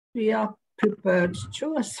We are prepared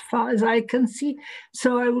to, as far as I can see.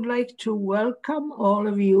 So I would like to welcome all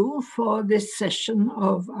of you for this session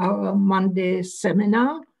of our Monday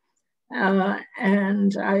seminar.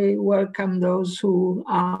 And I welcome those who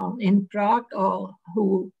are in Prague or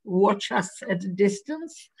who watch us at a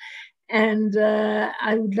distance. And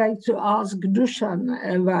I would like to ask Dušan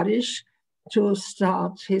Variš to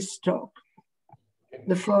start his talk.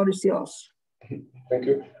 The floor is yours. Thank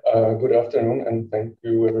you. Good afternoon, and thank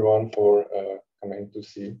you everyone for coming to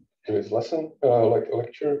see today's lesson,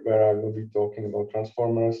 lecture, where I will be talking about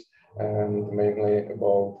transformers and mainly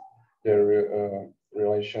about their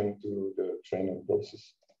relation to the training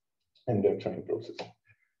process and their training process.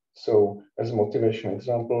 So, as motivation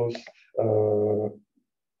examples,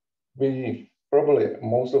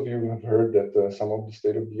 most of you have heard that some of the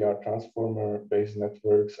state-of-the-art transformer-based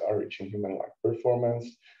networks are reaching human-like performance,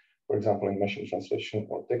 for example, in machine translation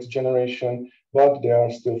or text generation, but they are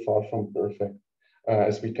still far from perfect,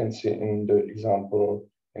 as we can see in the example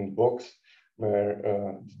in the box, where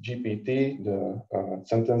GPT, the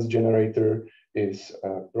sentence generator, is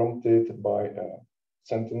prompted by a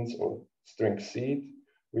sentence or string seed,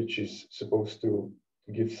 which is supposed to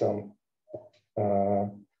give some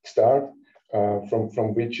start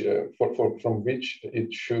from which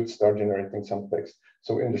it should start generating some text.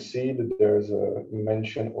 So in the seed, there's a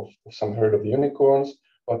mention of some herd of unicorns,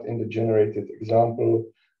 but in the generated example,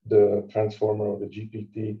 the transformer or the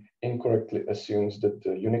GPT incorrectly assumes that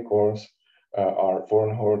the unicorns are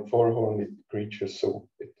four-horned creatures, so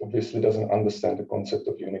it obviously doesn't understand the concept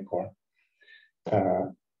of unicorn.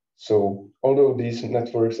 So although these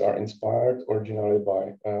networks are inspired originally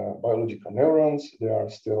by biological neurons, they are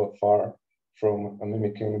still far from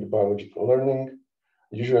mimicking the biological learning.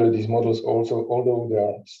 Usually these models also, although they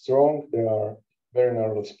are strong, they are very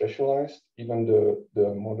narrowly specialized. Even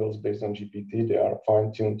the models based on GPT, they are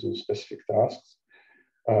fine-tuned to specific tasks.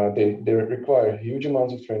 They require huge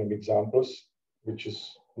amounts of training examples, which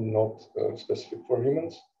is not specific for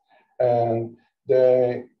humans. And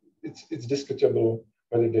it's discutable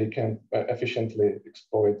whether they can efficiently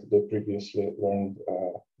exploit the previously learned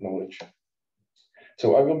knowledge.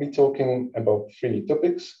 So I will be talking about three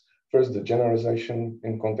topics. First, the generalization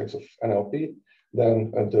in context of NLP,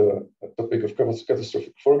 then the topic of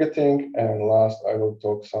catastrophic forgetting, and last I will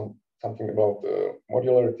talk something about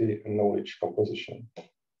modularity and knowledge composition.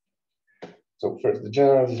 So first, the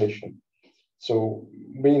generalization. So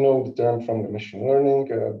we know the term from the machine learning.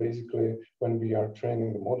 Basically, when we are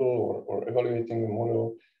training the model or evaluating the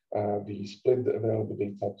model, we split the available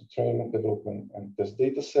data to train, development, and test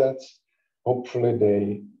data sets.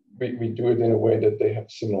 Hopefully, we do it in a way that they have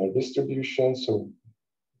similar distribution. So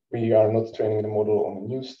we are not training the model on a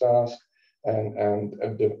news task and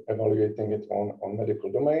evaluating it on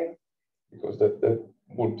medical domain, because that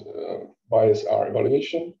would bias our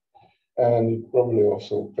evaluation. And you're probably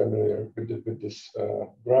also familiar with this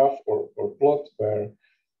graph or plot where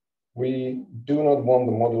we do not want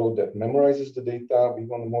the model that memorizes the data. We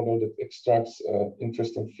want a model that extracts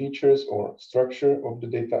interesting features or structure of the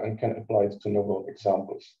data and can apply it to novel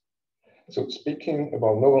examples. So speaking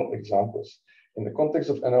about novel examples, in the context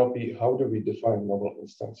of NLP, how do we define novel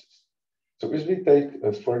instances? So if we take,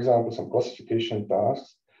 for example, some classification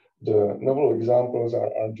tasks, the novel examples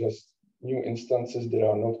are just new instances that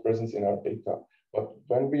are not present in our data. But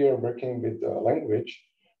when we are working with language,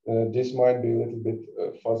 this might be a little bit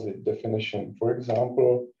fuzzy definition. For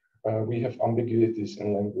example, we have ambiguities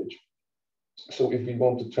in language. So if we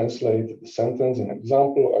want to translate the sentence, an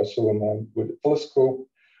example, I saw a man with a telescope,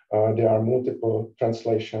 there are multiple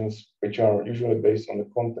translations which are usually based on the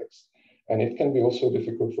context. And it can be also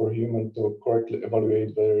difficult for a human to correctly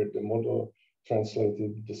evaluate whether the model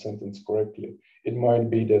translated the sentence correctly. It might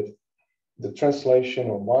be that the translation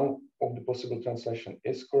or one of the possible translation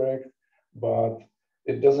is correct, but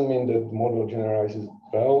it doesn't mean that the model generalizes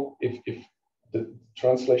well if the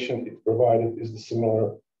translation it provided is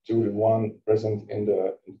similar to the one present in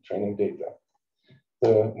the training data.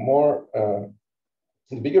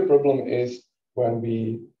 The bigger problem is when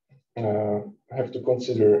we have to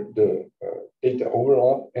consider the data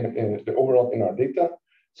overlap and the overlap in our data.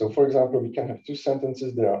 So for example, we can have two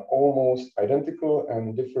sentences that are almost identical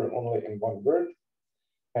and differ only in one word.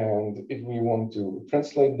 And if we want to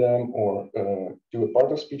translate them or do a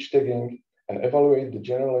part of speech tagging and evaluate the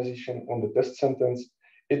generalization on the test sentence,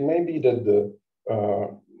 it may be that the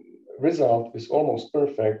result is almost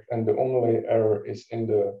perfect and the only error is in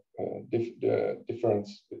the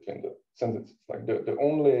difference between the sentences. Like the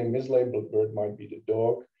only mislabeled word might be the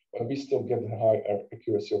dog, but we still get the high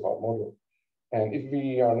accuracy of our model. And if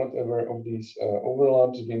we are not aware of these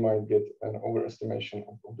overlaps, we might get an overestimation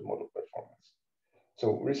of the model performance.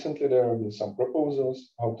 So recently there have been some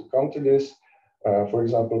proposals how to counter this. For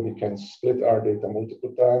example, we can split our data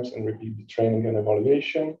multiple times and repeat the training and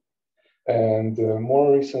evaluation. And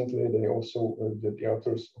more recently, they also, the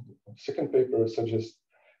authors of the second paper suggest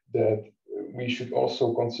that we should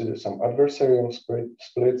also consider some adversarial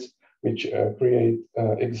splits, which create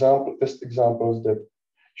test examples that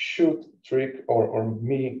should trick or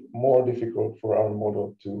make more difficult for our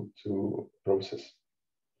model to process.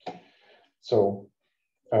 So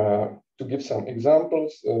to give some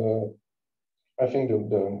examples, I think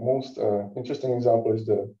the most interesting example is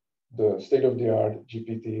the state-of-the-art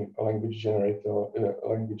GPT language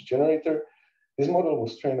generator. This model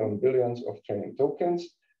was trained on billions of training tokens,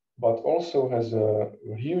 but also has a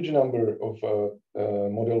huge number of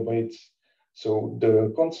model weights. So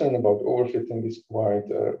the concern about overfitting is quite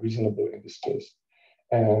reasonable in this case.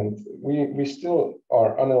 And we still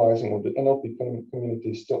are analyzing, or the NLP community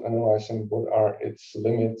is still analyzing what are its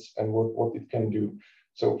limits and what it can do.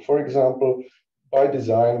 So for example, by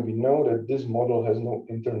design, we know that this model has no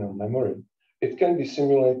internal memory. It can be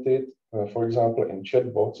simulated, for example, in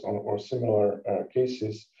chatbots or similar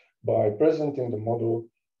cases by presenting the model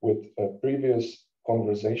with a previous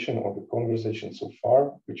conversation or the conversation so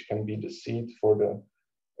far, which can be the seed for the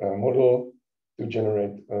model to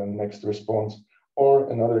generate next response. Or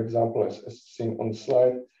another example, as seen on the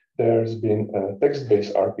slide, there's been a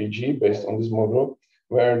text-based RPG based on this model,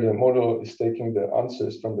 where the model is taking the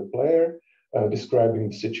answers from the player, describing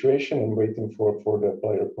the situation and waiting for the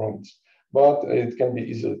player prompts. But it can be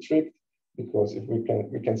easily tricked, because if we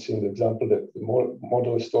can see in the example that the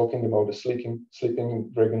model is talking about a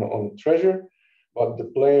sleeping dragon on treasure, but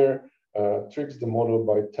the player tricks the model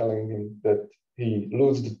by telling him that he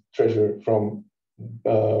loses the treasure from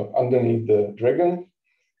underneath the dragon,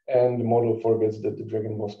 and the model forgets that the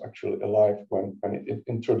dragon was actually alive when it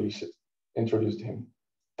introduced him.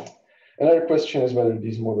 Another question is whether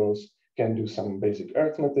these models can do some basic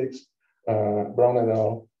arithmetics. Brown et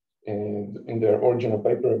al. In their original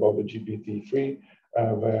paper about the GPT-3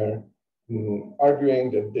 were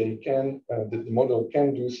arguing that the model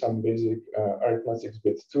can do some basic arithmetics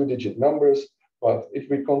with two-digit numbers. But if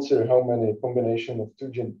we consider how many combination of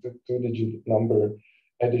two-digit number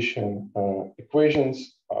addition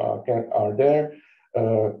equations are there,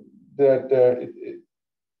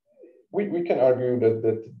 we can argue that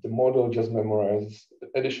the model just memorizes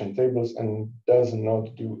addition tables and does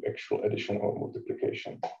not do actual addition or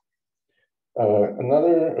multiplication.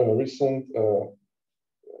 Another recent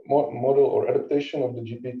model or adaptation of the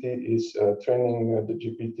GPT is training the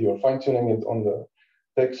GPT or fine-tuning it on the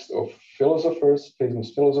text of philosophers,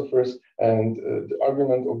 famous philosophers, and the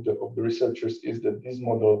argument of the researchers is that this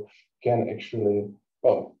model can actually,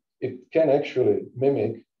 well, it can actually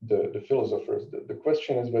mimic the philosophers. The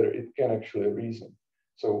question is whether it can actually reason.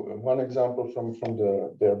 So one example from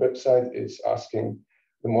their website is asking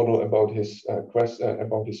the model about his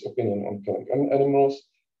opinion on killing animals,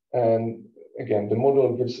 and again the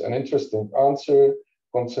model gives an interesting answer,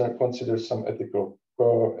 considers some ethical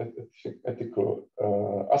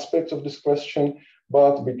aspects of this question,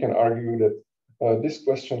 but we can argue that this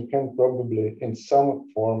question can probably in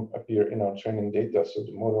some form appear in our training data. So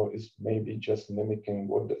the model is maybe just mimicking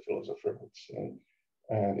what the philosopher would say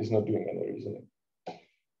and is not doing any reasoning.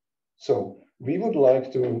 So we would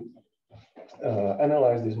like to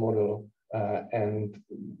analyze this model, and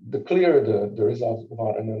the clearer the results of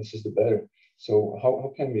our analysis, the better. So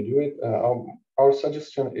how can we do it? Our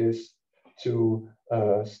suggestion is to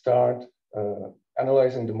start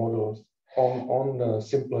analyzing the models on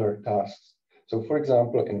simpler tasks. So for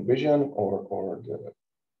example, in vision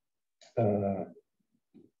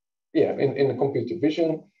in the computer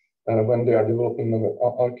vision, when they are developing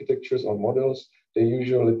architectures or models, they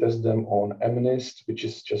usually test them on MNIST, which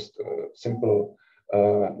is just a simple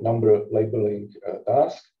number labeling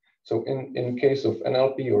task. So in case of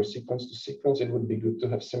NLP or sequence to sequence, it would be good to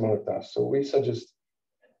have similar tasks. So we suggest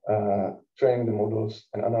training the models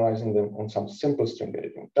and analyzing them on some simple string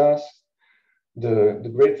editing tasks.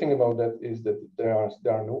 The great thing about that is that there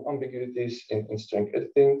are no ambiguities in string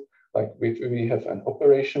editing. Like we have an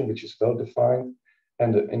operation which is well defined,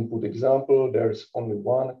 and the input example, there's only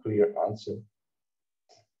one clear answer.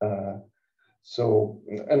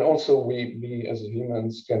 And also we as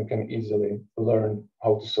humans can easily learn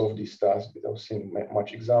how to solve these tasks without seeing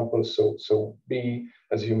much examples. So we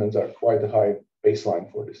as humans are quite a high baseline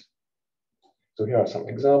for this. So here are some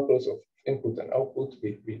examples of input and output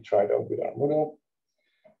we tried out with our model.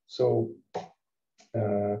 So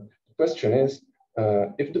the question is,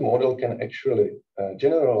 if the model can actually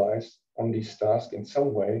generalize on these tasks in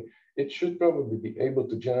some way, it should probably be able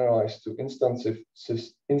to generalize to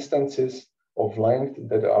instances of length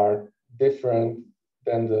that are different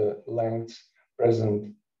than the lengths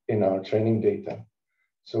present in our training data.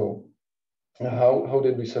 So how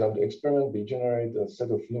did we set up the experiment? We generate a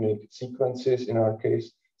set of unique sequences, in our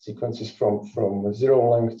case, sequences from 0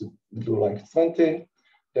 length to length 20.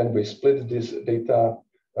 Then we split this data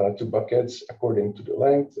to buckets according to the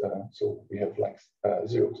length. So we have length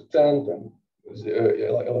 0 to 10, then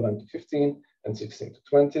 11 to 15, and 16 to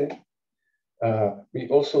 20. We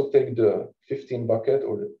also take the 15 bucket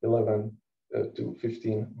or the 11 to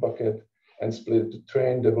 15 bucket and split it to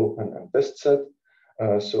train, development, and test set.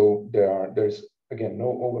 So there's again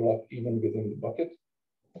no overlap even within the bucket.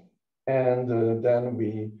 And then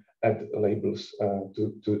we add labels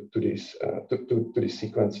to these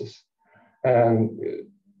sequences. And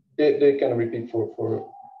they can repeat for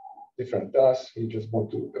different tasks. We just want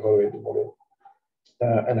to evaluate the model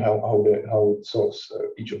and how it solves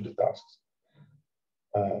each of the tasks.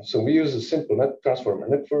 So we use a simple transformer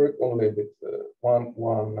network only with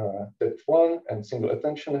one depth 1 and single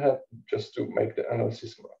attention head, just to make the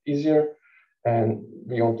analysis more easier. And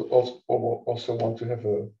we want to also want to have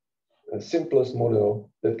a simplest model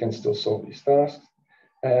that can still solve these tasks.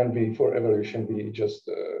 And for evaluation, we just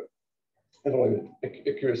evaluate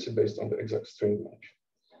accuracy based on the exact string dimension.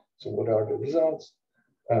 So what are the results?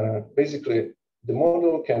 Basically, the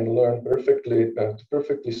model can learn perfectly to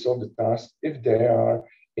perfectly solve the task if they are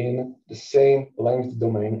in the same length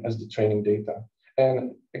domain as the training data.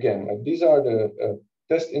 And again, these are the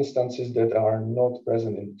test instances that are not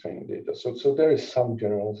present in the training data. So there is some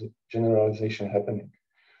generalization happening.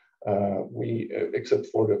 Except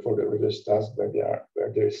for the reverse task where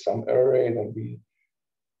there is some error rate, and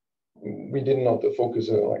we did not focus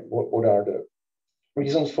like what are the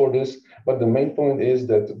reasons for this. But the main point is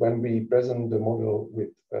that when we present the model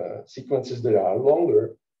with sequences that are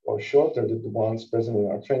longer or shorter than the ones present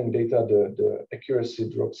in our training data, the accuracy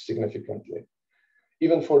drops significantly.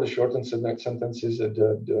 Even for the shortened sentences,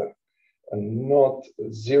 the not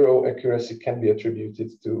zero accuracy can be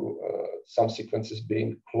attributed to some sequences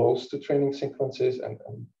being close to training sequences, and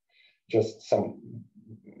just some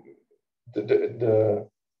the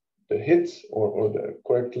hits or the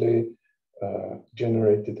correctly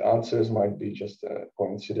generated answers might be just a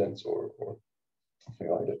coincidence or something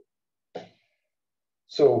like that.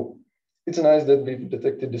 So it's nice that we've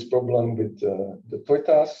detected this problem with the toy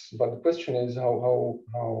tasks, but the question is how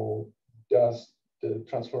does the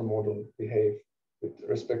transform model behave with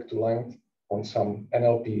respect to length on some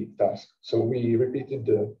NLP task? So we repeated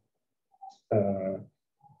the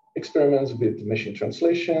experiments with machine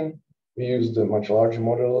translation. We used a much larger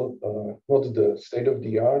model, not the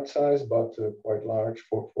state-of-the-art size, but quite large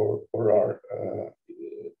for our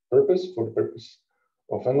purpose, for the purpose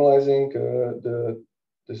of analyzing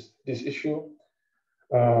this issue.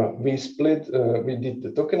 We did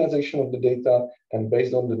the tokenization of the data, and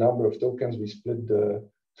based on the number of tokens, we split the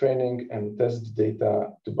training and test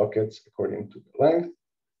data to buckets according to the length.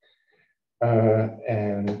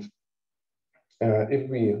 If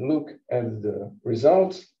we look at the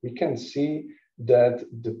results, we can see that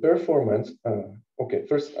the performance, okay,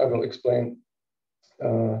 first I will explain,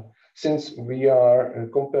 since we are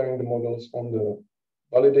comparing the models on the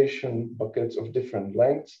validation buckets of different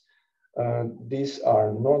lengths, these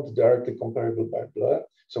are not directly comparable by blood.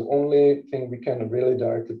 So only thing we can really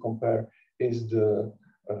directly compare is the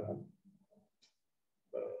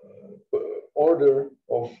order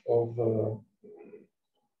of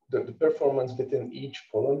the performance within each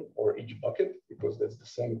column or each bucket, because that's the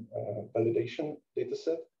same validation data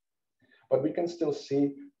set. But we can still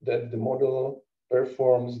see that the model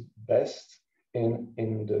performs best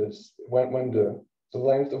when the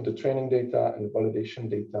length of the training data and the validation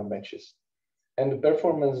data matches. And the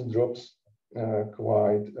performance drops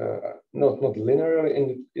quite, not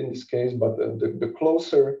linearly in this case, but the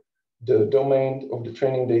closer the domain of the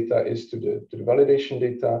training data is to the validation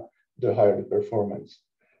data, the higher the performance.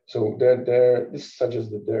 So this suggests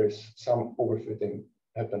that there is some overfitting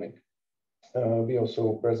happening. We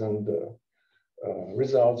also present the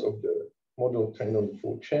results of the model trained on the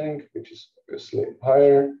full chaining, which is obviously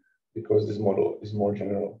higher because this model is more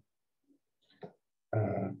general.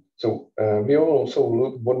 We also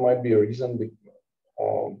looked what might be a reason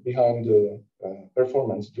behind the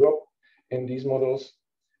performance drop in these models,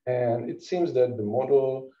 and it seems that the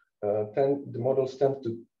models tend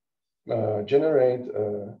to generate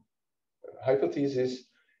hypotheses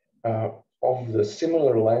of the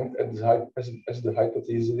similar length as the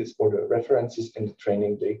hypothesis or the references in the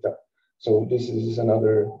training data. So this is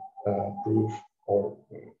another proof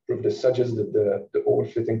that suggests that the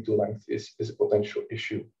overfitting to length is a potential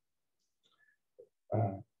issue.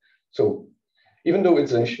 So even though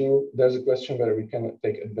it's an issue, there's a question whether we can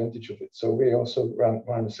take advantage of it. So we also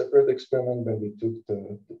ran a separate experiment when we took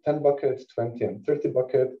the 10 bucket, 20 and 30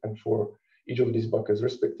 bucket, and for each of these buckets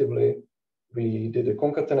respectively, we did a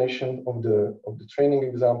concatenation of the training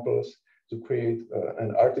examples to create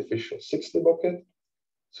an artificial 60 bucket.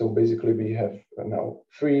 So basically we have now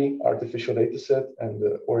 3 artificial data set and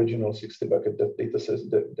the original 60 bucket data set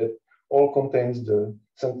that all contains the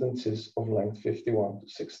sentences of length 51 to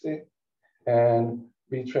 60. And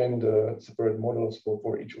we trained separate models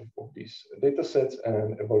for each of these data sets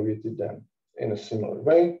and evaluated them in a similar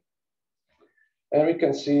way. And we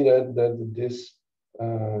can see that this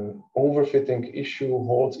overfitting issue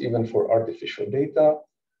holds even for artificial data.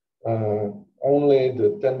 Only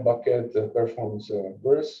the 10 bucket performs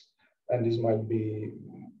worse, and this might be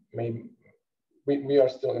maybe we are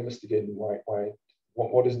still investigating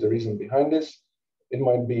what is the reason behind this. It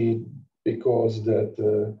might be because that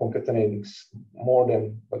concatenating more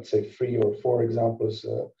than, let's say, 3 or 4 examples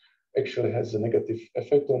actually has a negative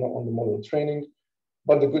effect on the model training.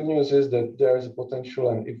 But the good news is that there is a potential,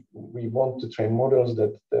 and if we want to train models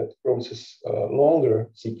that process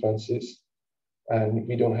longer sequences, and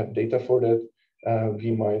we don't have data for that,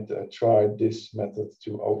 we might try this method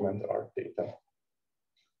to augment our data.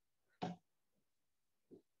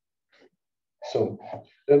 So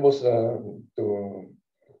that was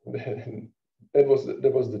that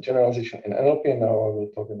was the generalization in NLP, and now I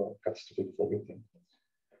will talk about catastrophic forgetting.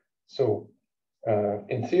 So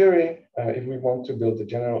in theory, if we want to build a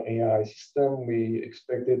general AI system, we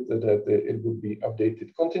expected that it would be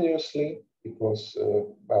updated continuously because,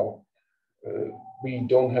 we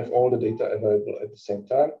don't have all the data available at the same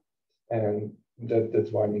time, and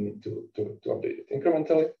that's why we need to update it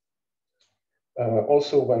incrementally.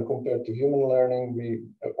 Also, when compared to human learning,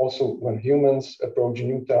 when humans approach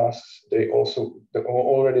new tasks, they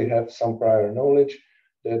already have some prior knowledge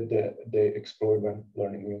that they exploit when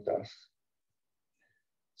learning new tasks.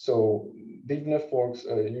 So deep networks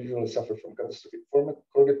usually suffer from catastrophic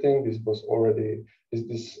forgetting. This was already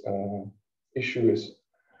this issue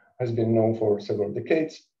has been known for several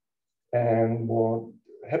decades. And what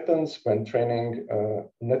happens when training a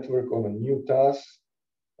network on a new task?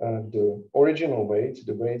 The original weights,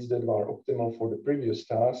 the weights that are optimal for the previous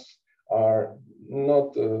tasks, are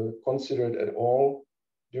not considered at all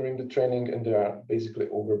during the training, and they are basically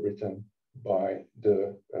overwritten by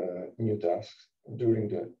the new tasks during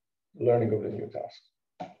the learning of the new tasks.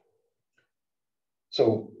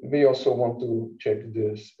 So we also want to check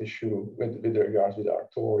this issue with regards with our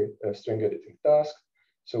toy string editing task.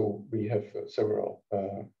 So we have several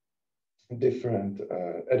different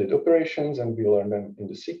edit operations, and we learn them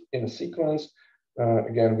in a sequence.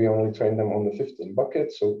 Again, we only train them on the 15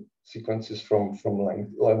 bucket, so sequences from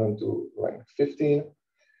length 11 to length 15.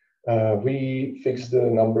 We fix the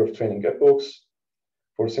number of training epochs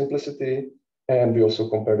for simplicity, and we also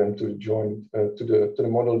compare them to the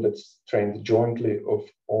model that's trained jointly of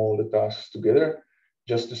all the tasks together,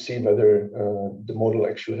 just to see whether the model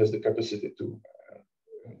actually has the capacity to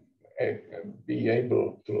be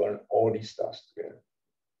able to learn all these tasks together.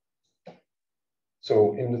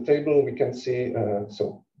 So in the table, we can see,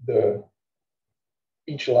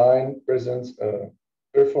 each line presents a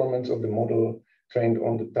performance of the model trained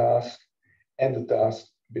on the task and the task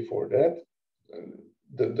before that.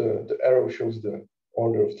 The arrow shows the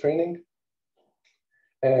order of training.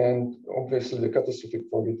 And obviously the catastrophic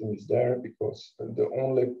forgetting is there because the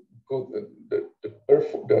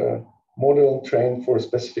model trained for a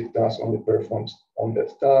specific task only performs on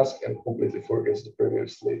that task and completely forgets the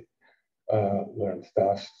previously learned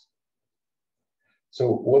tasks.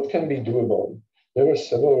 So what can we do about it? There were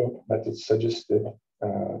several methods suggested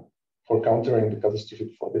for countering the catastrophic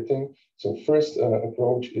forgetting. So first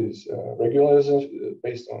approach is regularization,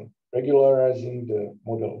 based on regularizing the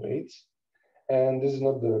model weights. And this is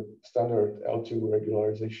not the standard L2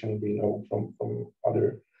 regularization we know from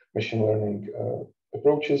other machine learning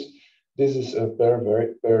approaches. This is a per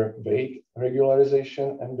weight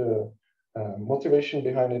regularization, and the motivation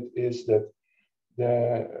behind it is that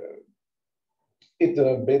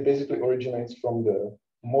it basically originates from the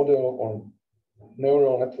model on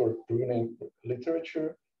neural network pruning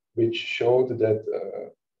literature, which showed that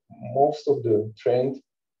most of the trained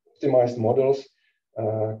optimized models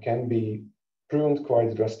can be pruned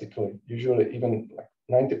quite drastically. Usually even like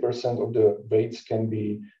 90% of the weights can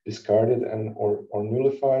be discarded or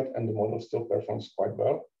nullified, and the model still performs quite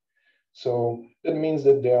well. So that means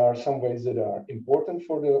that there are some weights that are important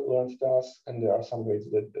for the learned task, and there are some weights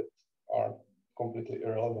that are completely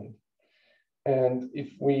irrelevant. And if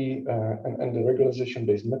we, and the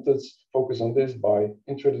regularization-based methods focus on this by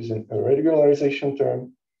introducing a regularization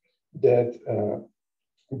term that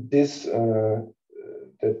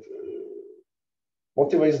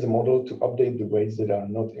motivates the model to update the weights that are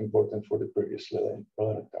not important for the previously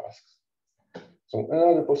learned tasks. So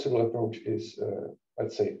another possible approach is,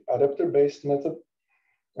 let's say, adapter-based method,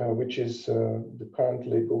 which is the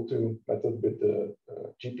currently go-to method with the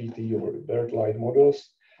GPT or BERT-like models.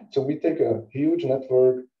 So we take a huge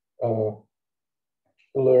network,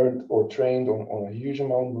 learned or trained on a huge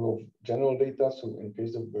amount of general data. So in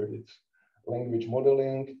case of BERT, it's language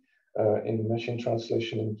modeling. In machine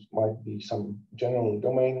translation, it might be some general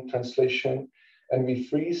domain translation. And we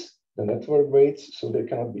freeze the network weights so they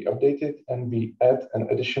cannot be updated, and we add an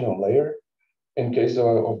additional layer. In case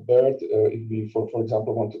of BERT, if we, for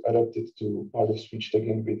example, want to adapt it to part of speech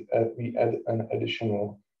tagging, we add an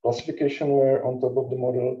additional classification layer on top of the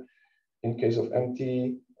model. In case of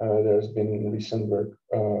MT, there's been recent work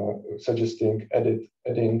suggesting adding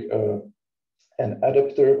an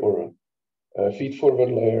adapter or a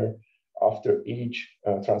feed-forward layer after each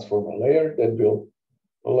transformer layer that will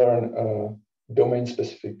learn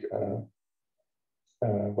domain-specific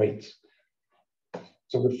weights.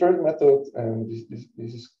 So the third method, and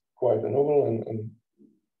this is quite a novel, and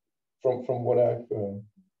from what I've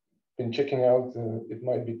been checking out, it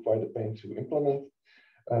might be quite a pain to implement.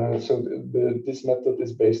 So this method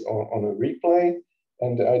is based on a replay,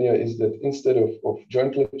 and the idea is that instead of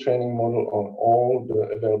jointly training model on all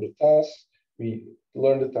the available tasks, we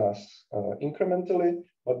learn the tasks incrementally,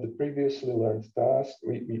 but the previously learned tasks,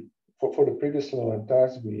 for the previously learned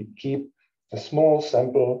tasks, we keep a small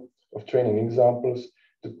sample of training examples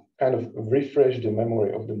to kind of refresh the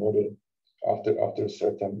memory of the model after a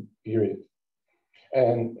certain period.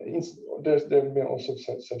 And there's been also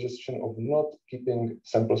suggestion of not keeping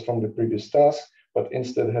samples from the previous task, but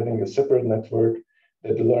instead having a separate network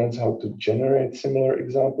that learns how to generate similar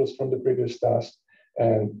examples from the previous task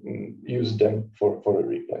and use them for a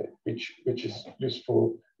replay, which is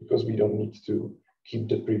useful because we don't need to keep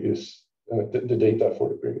the previous the data for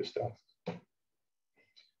the previous task.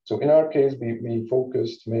 So in our case, we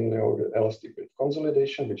focused mainly on the elastic weight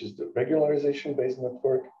consolidation, which is the regularization-based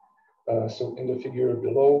network. So in the figure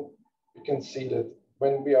below, you can see that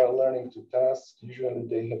when we are learning two tasks, usually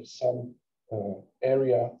they have some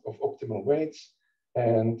area of optimal weights.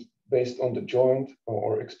 And based on the joint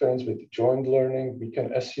or experience with joint learning, we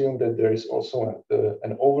can assume that there is also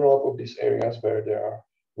an overlap of these areas where there are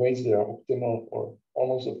weights that are optimal or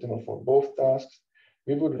almost optimal for both tasks.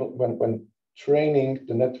 We would, when training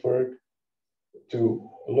the network to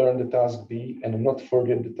learn the task B and not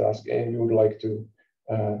forget the task A, we would like to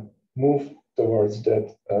move towards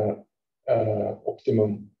that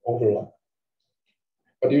optimum overlap.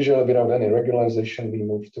 But usually without any regularization, we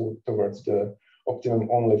move towards the optimum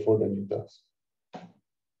only for the new task.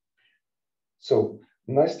 So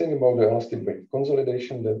nice thing about the elastic weight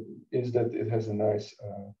consolidation is that it has a nice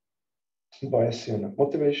Bayesian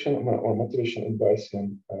motivation or motivation in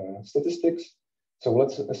Bayesian statistics. So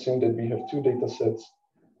let's assume that we have two data sets,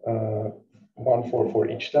 one for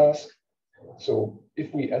each task. So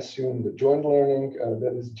if we assume the joint learning,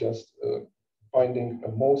 that is just finding a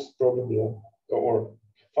most probable or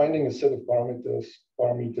finding a set of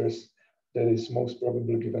parameters that is most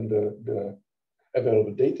probably given the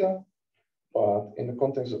available data. But in the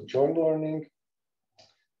context of joint learning,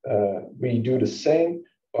 we do the same,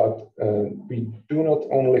 but we do not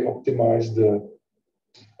only optimize the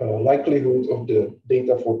likelihood of the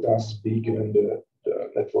data for task B given the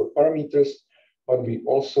network parameters, but we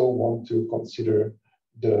also want to consider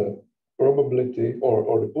the probability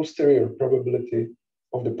or the posterior probability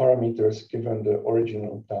of the parameters given the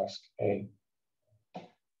original task A.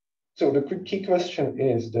 So the key question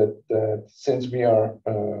is that since we are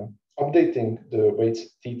updating the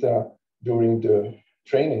weights theta during the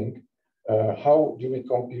training, how do we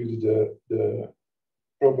compute the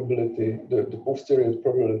probability, the posterior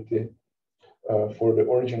probability for the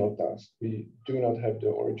original task? We do not have the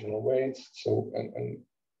original weights, so and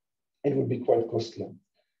it would be quite costly.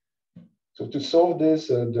 So to solve this,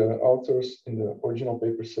 the authors in the original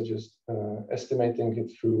paper suggest estimating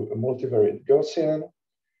it through a multivariate Gaussian.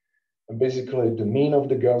 And basically, the mean of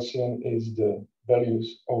the Gaussian is the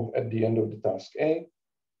values at the end of the task A,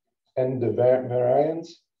 and the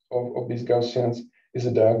variance of these Gaussians is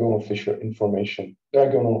a diagonal of the Fisher information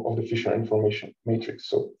matrix.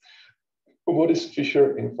 So what is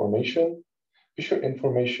Fisher information? Fisher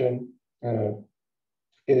information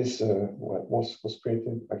was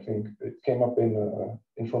created. I think it came up in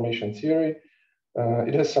information theory.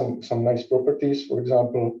 It has some nice properties. For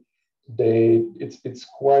example, it's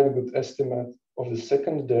quite a good estimate of the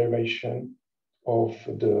second derivation of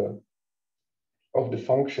the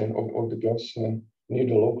function of the Gaussian near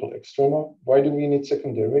the local extrema. Why do we need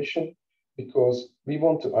second derivation? Because we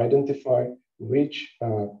want to identify which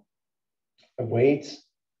weights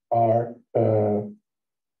are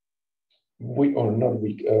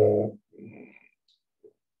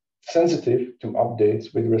sensitive to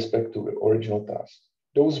updates with respect to the original task.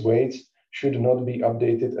 Those weights should not be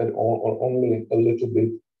updated at all or only a little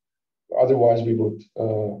bit. Otherwise, we would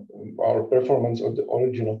our performance of the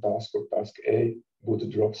original task or task A would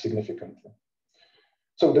drop significantly.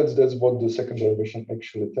 So that's what the second derivation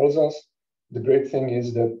actually tells us. The great thing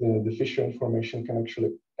is that the Fisher information can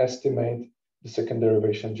actually estimate the second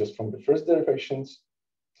derivation just from the first derivations.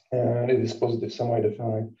 And it is positive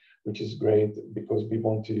semi-defined, which is great because we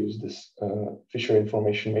want to use this Fisher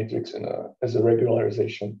information matrix as a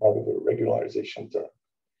regularization, part of a regularization term.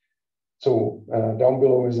 So down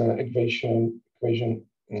below is an equation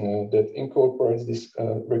that incorporates this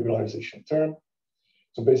regularization term.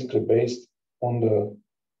 So basically based on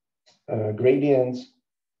the gradients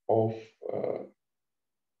of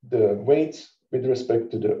the weights with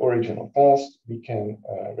respect to the original task, we can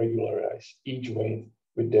regularize each weight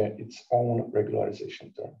with its own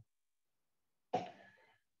regularization term.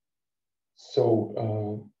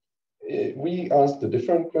 So we asked a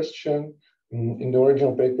different question. In the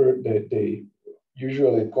original paper, they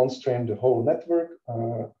usually constrain the whole network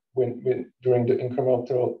during the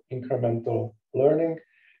incremental learning.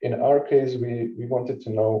 In our case, we wanted to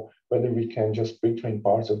know whether we can just pre-train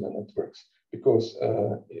parts of the networks. Because,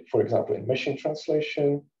 for example, in machine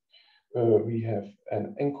translation, we have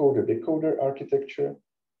an encoder-decoder architecture,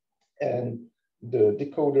 and the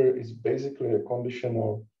decoder is basically a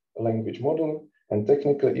conditional language model, and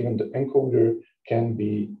technically even the encoder can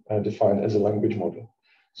be defined as a language model.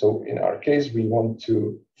 So in our case, we want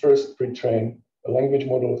to first pre-train language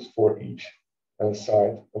models for each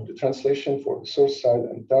side of the translation, for the source side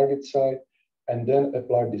and target side, and then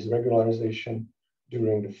apply this regularization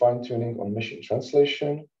during the fine-tuning on machine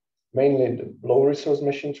translation, mainly the low-resource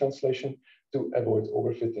machine translation, to avoid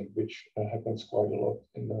overfitting, which happens quite a lot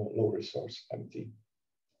in the low-resource MT.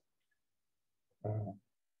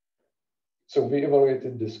 So we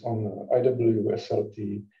evaluated this on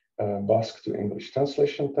IWSLT Basque to English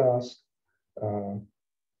translation task.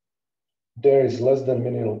 There is less than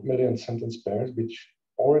million sentence pairs, which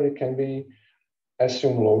already can be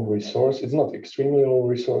assumed low resource. It's not extremely low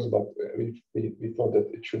resource, but we thought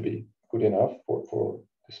that it should be good enough for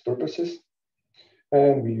these purposes.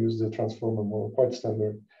 And we use the transformer model, quite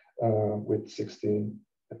standard, with 16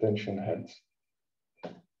 attention heads.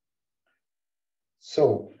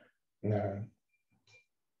 So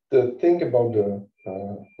the thing about the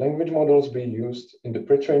language models we used in the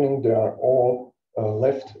pre-training, they are all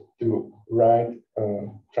left to right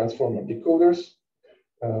transformer decoders.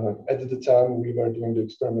 At the time we were doing the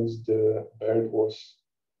experiments, the BERT was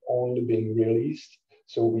only being released,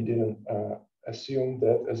 so we didn't assume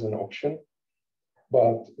that as an option.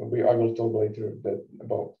 But I will talk later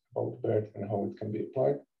about BERT and how it can be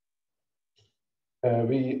applied.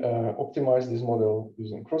 We optimized this model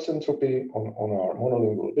using cross-entropy on our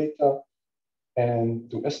monolingual data. And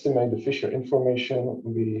to estimate the Fisher information,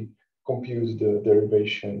 we compute the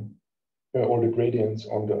derivation or the gradients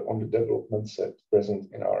on the development set present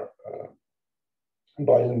in our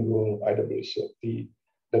bilingual IWSLT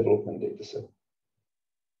development dataset.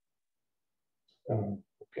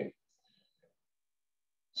 Okay.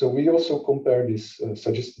 So we also compare this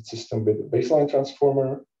suggested system with the baseline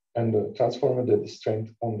transformer and the transformer that is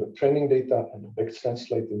trained on the training data and the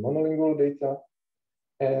back-translated monolingual data.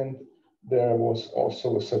 And there was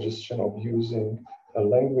also a suggestion of using a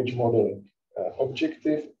language modeling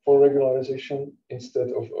objective for regularization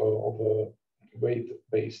instead of a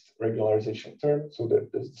weight-based regularization term. So that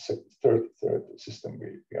is the third system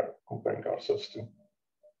we are comparing ourselves to.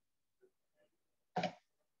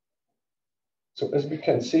 So as we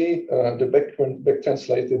can see, the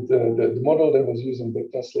back-translated, the model that was using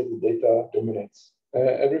back-translated data dominates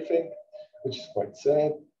everything, which is quite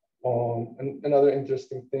sad. And another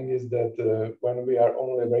interesting thing is that when we are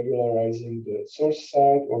only regularizing the source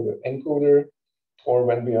side or the encoder, or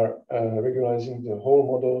when we are regularizing the whole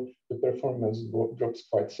model, the performance drops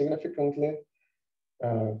quite significantly,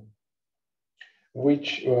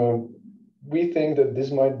 which we think that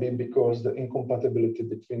this might be because the incompatibility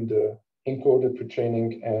between the encoder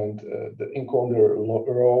pre-training and the encoder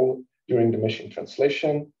role during the machine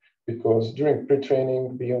translation. because during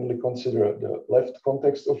pre-training, we only consider the left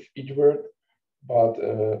context of each word, but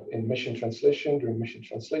in machine translation, during machine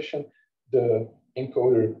translation, the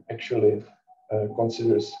encoder actually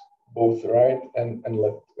considers both right and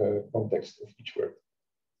left context of each word.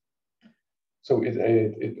 So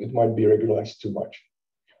it might be regularized too much.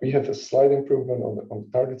 We have a slight improvement on the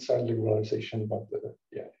target side regularization, but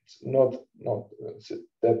yeah, it's not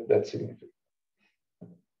that significant.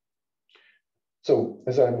 So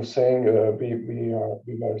as I was saying,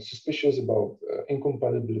 we were suspicious about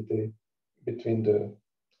incompatibility between the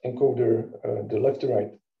encoder, the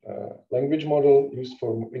left-to-right language model used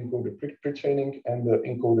for encoder pre-training and the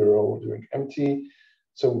encoder role during MT.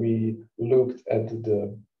 So we looked at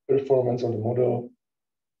the performance of the model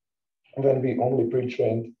when we only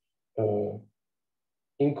pre-trained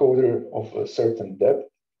encoder of a certain depth,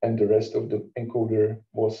 and the rest of the encoder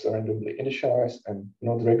was randomly initialized and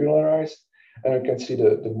not regularized. And you can see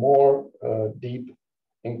the more deep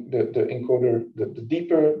the encoder, the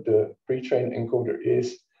deeper the pre-trained encoder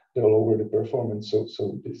is, the lower the performance. So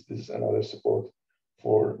this is another support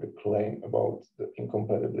for the claim about the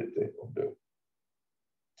incompatibility of the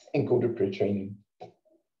encoder pre-training.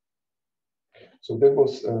 So that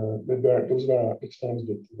was those were experiments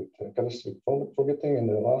with catastrophic forgetting. And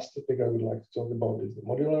the last topic I would like to talk about is the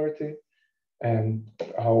modularity and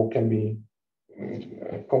how can we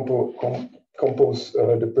compose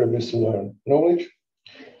the previously learned knowledge.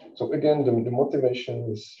 So again, the motivation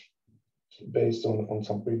is based on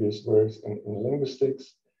some previous works in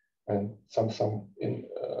linguistics and some in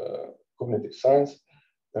cognitive science.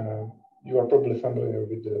 You are probably familiar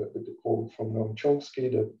with the quote from Noam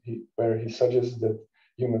Chomsky where he suggests that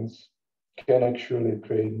humans can actually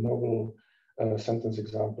create novel sentence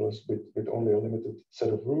examples with only a limited set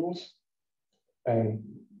of rules and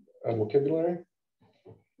a vocabulary.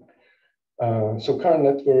 So current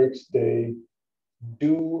networks, they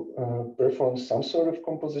do perform some sort of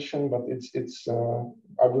composition, but it's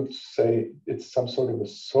I would say it's some sort of a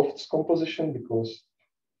soft composition, because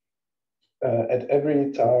at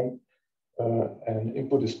every time an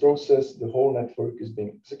input is processed, the whole network is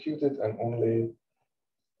being executed, and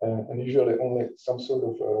usually only some sort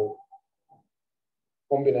of a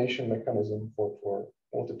combination mechanism for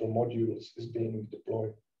multiple modules is being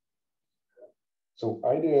deployed. So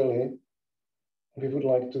ideally, we would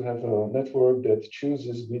like to have a network that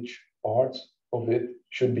chooses which parts of it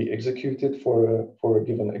should be executed for a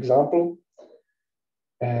given example.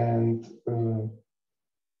 And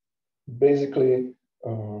basically,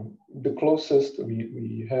 the closest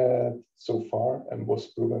we had so far and was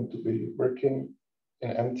proven to be working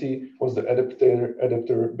in MT was the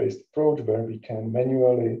adapter-based approach, where we can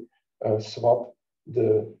manually swap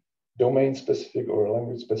the domain-specific or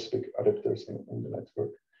language-specific adapters in the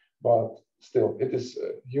network. But still, it is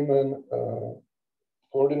human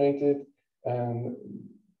coordinated, and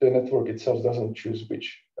the network itself doesn't choose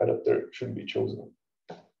which adapter should be chosen.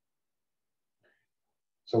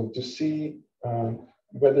 So to see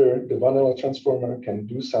whether the vanilla transformer can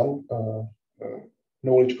do some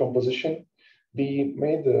knowledge composition, we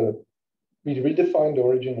redefined the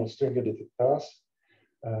original string edited task.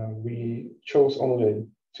 We chose only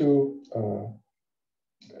two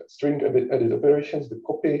string edit operations, the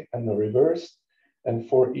copy and the reverse. And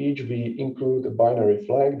for each, we include a binary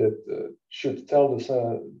flag that should tell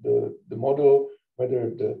the model whether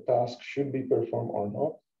the task should be performed or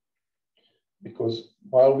not. Because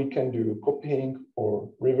while we can do copying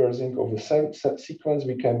or reversing of the sequence,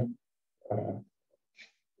 we can,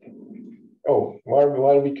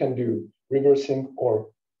 while we can do reversing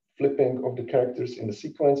or flipping of the characters in the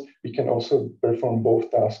sequence, we can also perform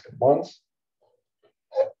both tasks at once.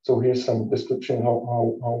 So here's some description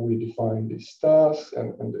how we define these tasks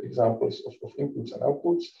and the examples of inputs and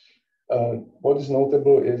outputs. What is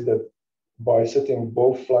notable is that by setting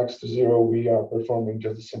both flags to 0, we are performing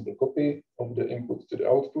just a simple copy of the input to the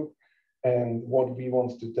output. And what we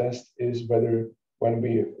want to test is whether when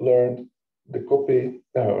we learn the copy,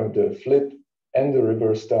 the flip and the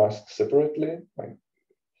reverse task separately, like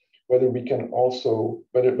whether we can also,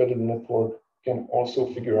 whether the network can also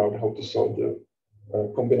figure out how to solve the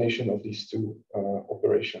combination of these two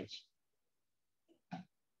operations.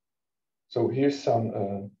 So here's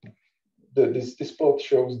some, this plot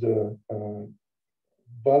shows the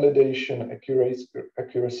validation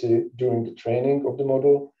accuracy during the training of the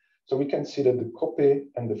model. So we can see that the copy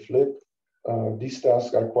and the flip, these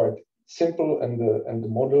tasks are quite simple, and the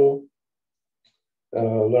model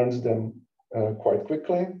learns them quite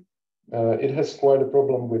quickly. It has quite a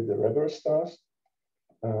problem with the reverse task.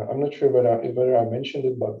 I'm not sure whether I mentioned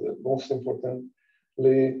it, but most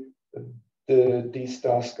importantly, these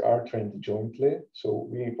tasks are trained jointly. So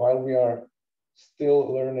while we are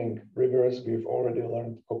still learning reverse, we've already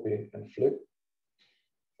learned copy and flip.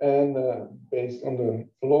 And based on the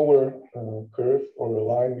lower curve or the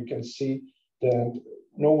line, we can see that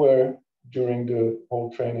nowhere during the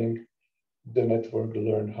whole training, the network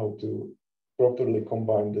learned how to properly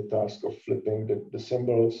combine the task of flipping the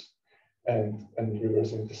symbols and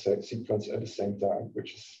reversing the sequence at the same time,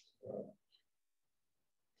 which is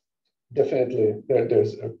definitely,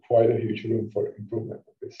 there's quite a huge room for improvement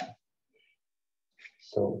of this.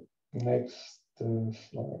 So next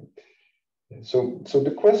slide. So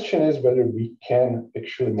the question is whether we can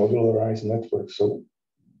actually modularize networks so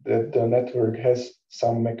that the network has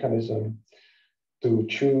some mechanism to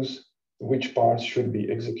choose which parts should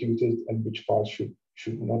be executed and which parts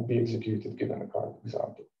should not be executed, given the current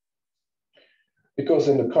example. Because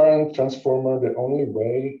in the current transformer, the only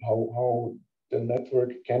way how the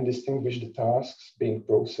network can distinguish the tasks being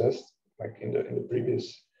processed, like in the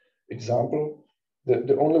previous example,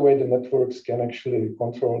 the only way the networks can actually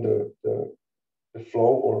control the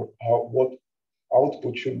flow or what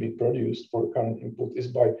output should be produced for the current input is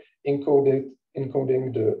by encoding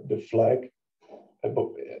the flag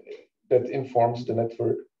that informs the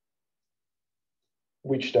network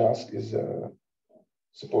which task is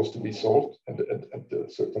supposed to be solved at a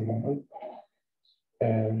certain moment.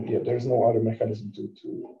 And yeah, there's no other mechanism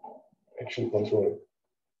to actually control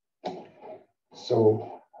it.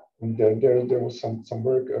 So there was some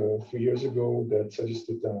work 3 years ago that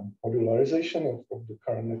suggested modularization of the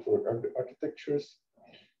current network architectures.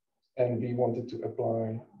 And we wanted to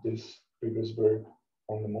apply this previous work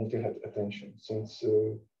on the multi-head attention, since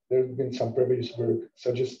there have been some previous work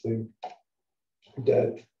suggesting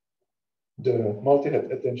that the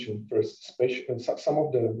multi-head attention first some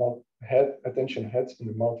of the attention heads in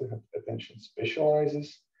the multi-head attention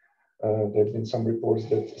specializes. There have been some reports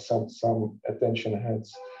that some attention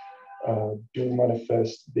heads do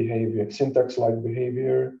manifest behavior, syntax-like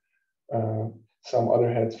behavior. Some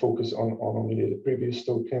other heads focus on only the previous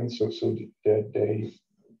tokens, so that they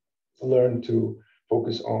learn to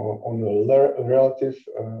focus on the relative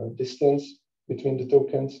distance between the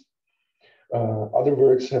tokens. Other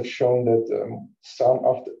works have shown that some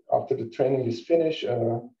after the training is finished,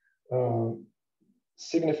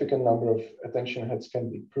 significant number of attention heads can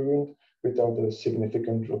be pruned without a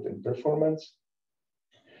significant drop in performance.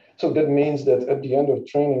 So that means that at the end of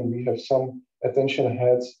training, we have some attention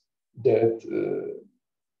heads that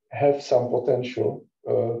have some potential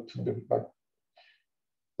to be,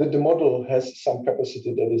 that the model has some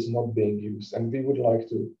capacity that is not being used, and we would like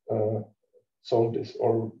to solve this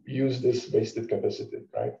or use this wasted capacity,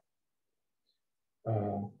 right?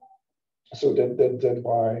 So that's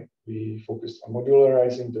why we focused on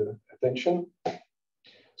modularizing the attention.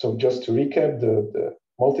 So just to recap, the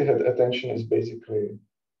multi-head attention is basically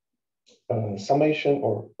summation,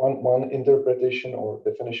 or one interpretation or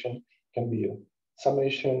definition can be a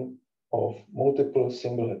summation of multiple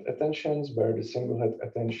single-head attentions, where the single-head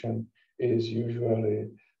attention is usually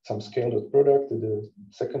some scaled product. The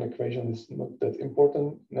second equation is not that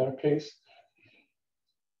important in our case.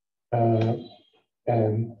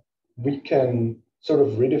 And we can sort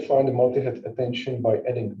of redefine the multi-head attention by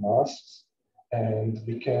adding masks. And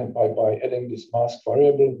we can, by adding this mask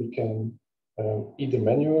variable, we can either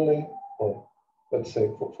manually, or let's say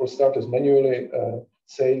for starters, manually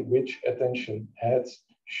say which attention heads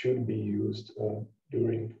should be used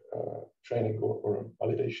during training or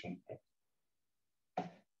validation.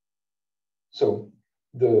 So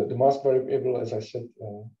the mask variable, as I said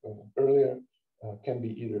earlier, can be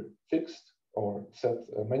either fixed or set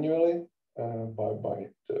manually by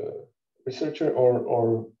the researcher,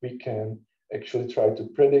 or we can actually try to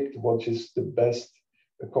predict what is the best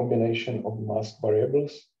combination of mask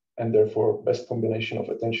variables, and therefore best combination of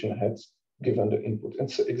attention heads given the input.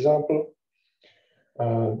 And so example,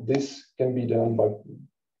 this can be done by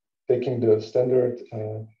taking the standard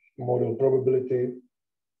model probability,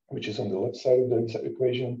 which is on the left side of the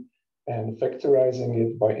equation, and factorizing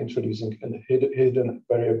it by introducing a hidden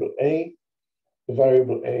variable A. The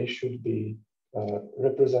variable A should be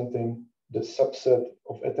representing the subset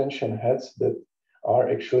of attention heads that are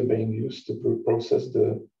actually being used to process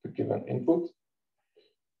the given input.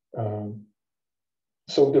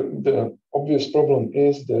 So the obvious problem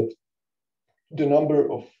is that the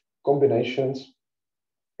number of combinations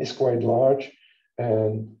is quite large,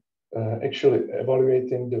 and actually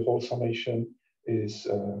evaluating the whole summation is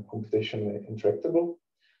computationally intractable.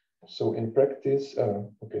 So in practice,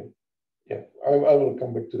 okay, yeah, I will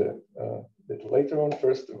come back to that a bit later on.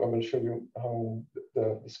 First, I will show you how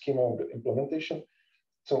the schema of the implementation.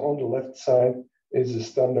 So on the left side is a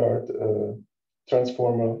standard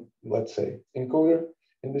transformer, let's say encoder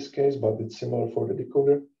in this case, but it's similar for the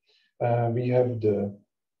decoder. We have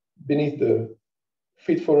beneath the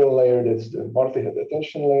feed-forward layer, that's the multi-head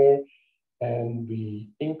attention layer, and we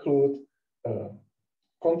include a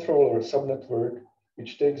controller subnetwork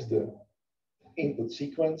which takes the input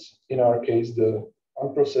sequence, in our case the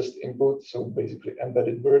unprocessed input, so basically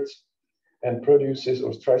embedded words, and produces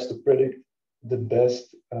or tries to predict the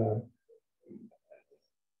best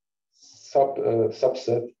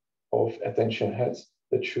subset of attention heads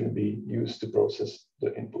that should be used to process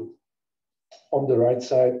the input. On the right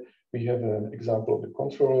side, we have an example of the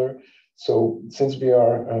controller. So since we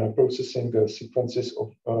are processing sequences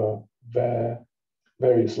of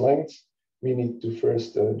various lengths, we need to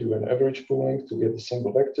first do an average pooling to get a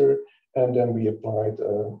single vector, and then we applied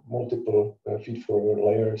multiple feed-forward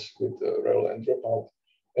layers with rel and dropout.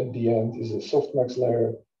 At the end is a softmax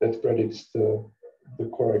layer that predicts the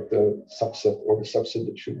correct subset, or the subset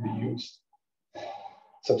that should be used,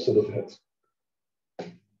 subset of heads.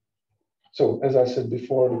 So as I said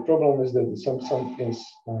before, the problem is that the sum is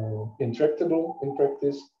intractable in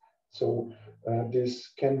practice. So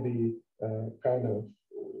this can be kind of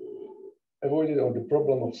avoided, or the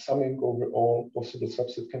problem of summing over all possible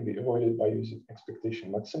subsets can be avoided by using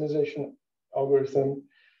expectation maximization algorithm.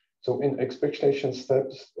 So in expectation step,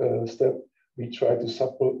 we try to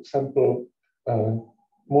sample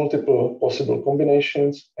multiple possible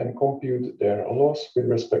combinations and compute their loss with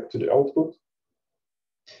respect to the output.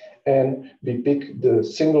 And we pick the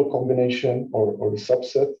single combination or the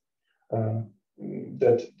subset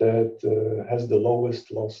that has the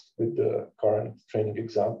lowest loss with the current training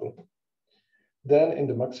example. Then in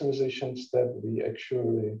the maximization step, we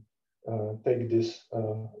actually take this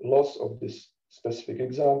loss of this specific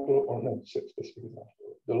example, or not specific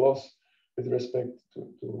example, the loss with respect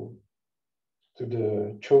to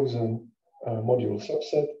the chosen module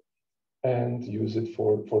subset, and use it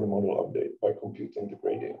for the model update by computing the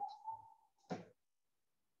gradient.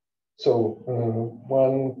 So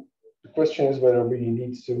one question is whether we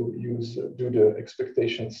need to do the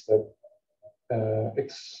expectation step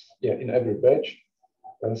in every batch.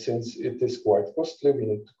 Since it is quite costly, we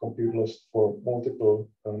need to compute loss for multiple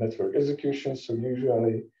network executions. So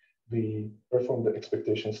usually we perform the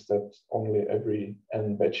expectation steps only every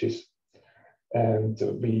n batches, and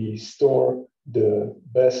we store the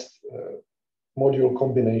best module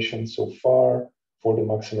combination so far for the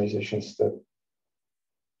maximization step.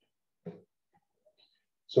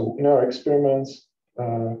 So in our experiments,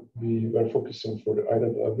 we were focusing for the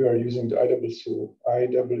we are using the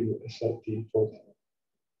IWSLT for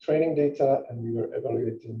training data, and we were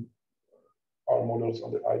evaluating our models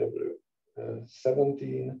on the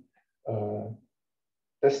IW17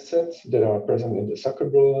 test sets that are present in the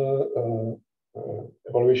Zuckerberg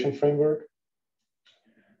evaluation framework.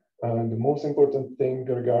 The most important thing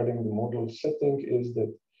regarding the model setting is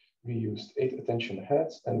that we used 8 attention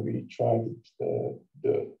heads, and we tried to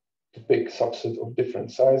pick subset of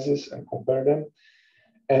different sizes and compare them.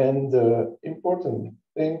 And the important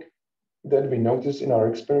thing that we noticed in our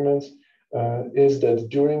experiments is that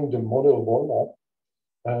during the model warm-up,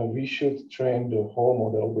 we should train the whole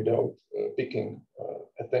model without picking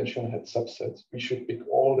attention head subsets. We should pick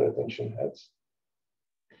all the attention heads.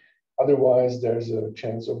 Otherwise, there's a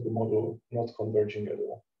chance of the model not converging at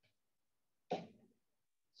all.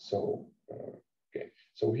 So,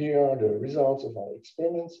 so here are the results of our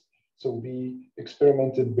experiments. So we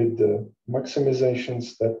experimented with the maximization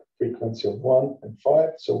step frequency of 1 and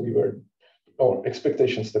 5. So we were, or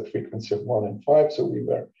expectation step frequency of 1 and 5. So we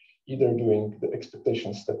were either doing the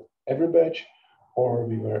expectation step every batch, or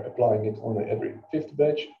we were applying it only every 5th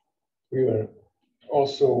batch. We were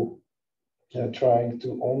also trying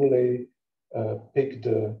to only pick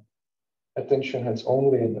the attention heads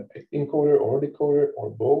only in the encoder or decoder or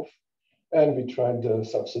both. And we tried the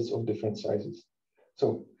subsets of different sizes.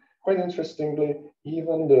 So quite interestingly,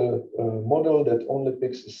 even the model that only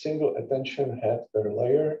picks a single attention head per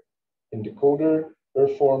layer in decoder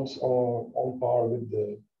performs on par with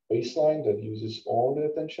the baseline that uses all the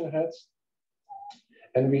attention heads.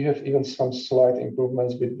 And we have even some slight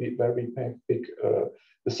improvements where we pick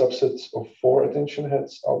the subsets of 4 attention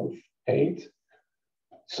heads out of 8.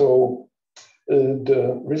 So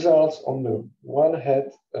the results on the one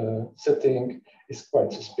head setting is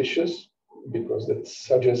quite suspicious, because that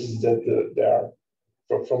suggests that there are,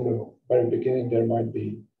 from the very beginning, there might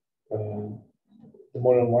be, the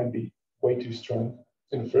model might be way too strong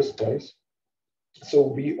in the first place. So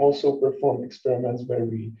we also performed experiments where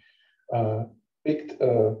we picked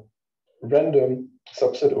a random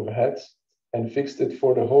subset of heads and fixed it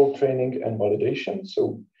for the whole training and validation.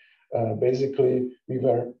 So basically, we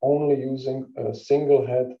were only using a single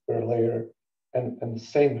head per layer and the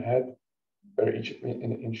same head per each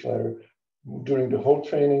layer during the whole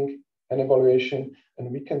training and evaluation.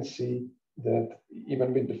 And we can see that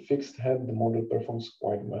even with the fixed head, the model performs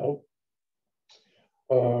quite well.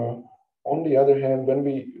 On the other hand, when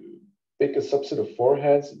we pick a subset of 4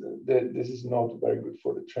 heads, this is not very good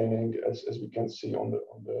for the training, as we can see on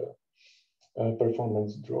the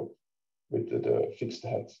performance drop with the fixed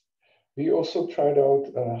heads. We also tried out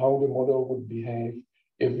how the model would behave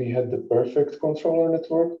if we had the perfect controller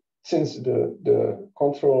network, since the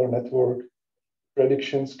controller network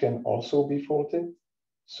predictions can also be faulty.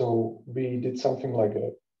 So we did something like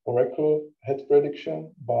an oracle head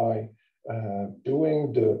prediction by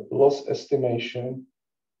doing the loss estimation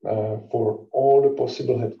for all the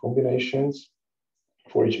possible head combinations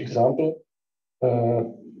for each example,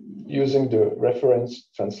 using the reference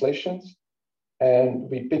translations. And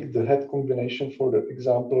we picked the head combination for the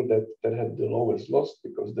example that had the lowest loss,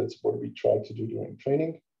 because that's what we tried to do during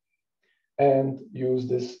training, and use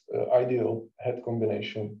this ideal head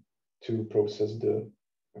combination to process the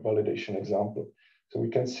validation example. So we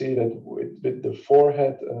can see that with the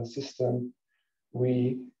 4-head system,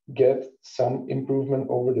 we get some improvement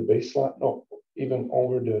over the baseline, no, even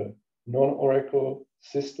over the non-oracle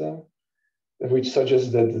system, which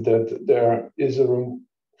suggests that there is a room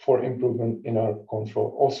for improvement in our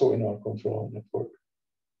control, also in our control network.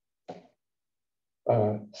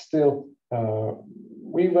 Still,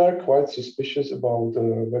 we were quite suspicious about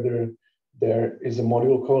whether there is a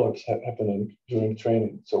module collapse happening during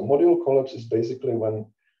training. So module collapse is basically when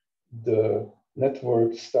the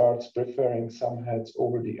network starts preferring some heads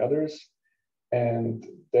over the others, and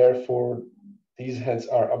therefore these heads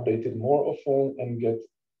are updated more often and get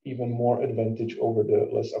even more advantage over the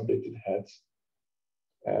less updated heads,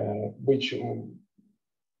 which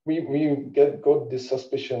we got this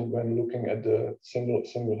suspicion when looking at the single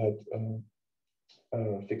head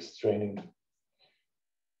fixed training.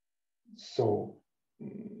 So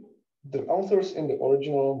the authors in the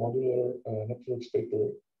original modular networks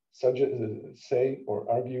paper say or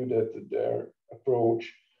argue that their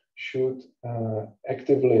approach should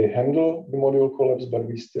actively handle the module collapse, but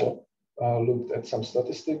we still looked at some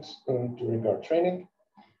statistics during our training.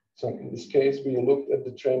 So in this case, we looked at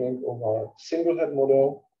the training of our single head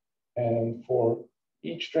model, and for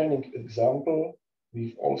each training example,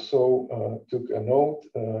 we've also took a note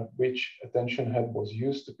which attention head was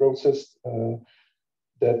used to process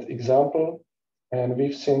that example, and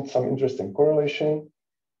we've seen some interesting correlation.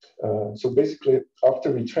 So basically,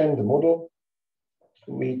 after we trained the model,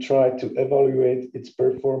 we tried to evaluate its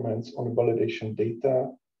performance on validation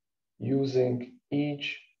data using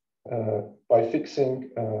each by fixing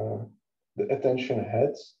the attention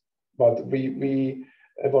heads. But we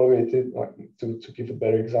evaluated, to give a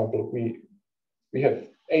better example, we have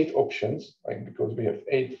 8 options, because we have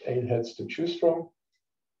eight heads to choose from,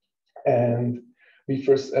 and we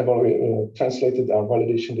first translated our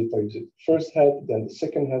validation data using the first head, then the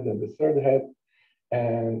second head, then the third head,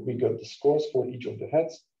 and we got the scores for each of the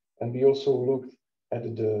heads. And we also looked at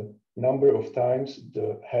the number of times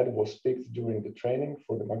the head was picked during the training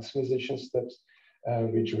for the maximization steps,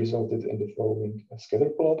 which resulted in the following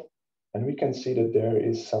scatter plot. And we can see that there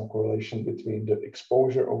is some correlation between the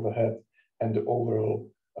exposure of a head and the overall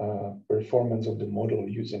performance of the model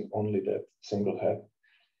using only that single head.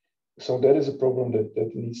 So that is a problem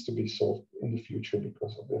that needs to be solved in the future,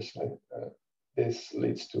 because obviously this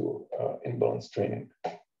leads to imbalanced training.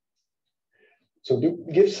 So to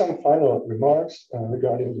give some final remarks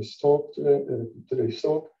regarding this talk today's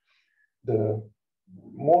talk, the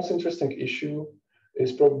most interesting issue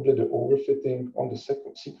is probably the overfitting on the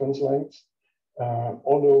sequence length,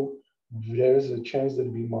 although there is a chance that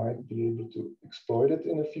we might be able to exploit it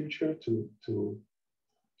in the future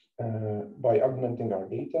by augmenting our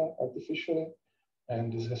data artificially,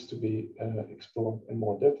 and this has to be explored in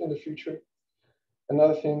more depth in the future.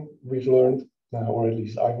 Another thing we've learned, or at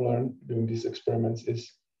least I've learned doing these experiments,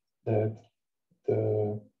 is that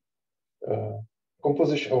the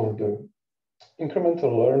composition or the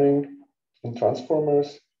incremental learning in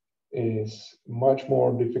transformers is much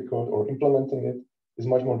more difficult, or implementing it is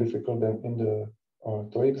much more difficult than in the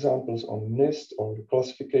toy examples on NIST or the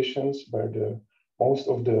classifications, where most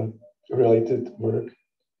of the related work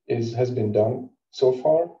has been done so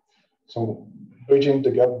far. So bridging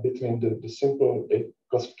the gap between the simple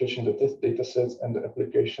classification data sets and the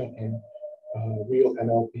application in real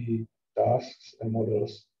NLP tasks and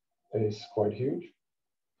models is quite huge.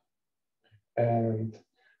 And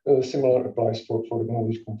similar applies for the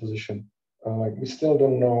knowledge composition like we still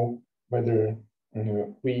don't know whether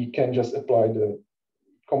we can just apply the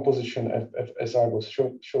composition as I was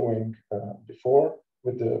showing before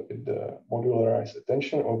with the modularized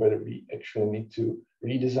attention, or whether we actually need to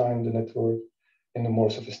redesign the network in a more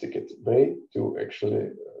sophisticated way to actually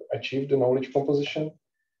achieve the knowledge composition.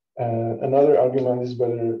 Another argument is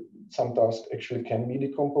whether some tasks actually can be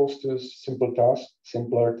decomposed to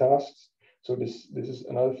simpler tasks. So this is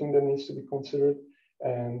another thing that needs to be considered.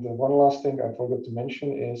 And one last thing I forgot to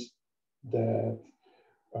mention is that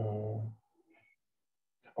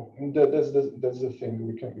that's the thing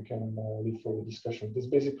we can leave for the discussion. This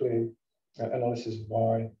basically analysis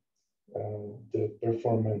why the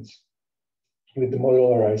performance with the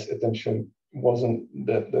modularized attention wasn't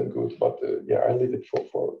that good, but yeah, I leave it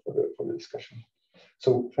for the discussion.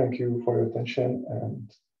 So thank you for your attention,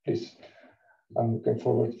 and please, I'm looking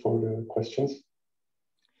forward for the questions.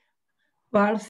 Well,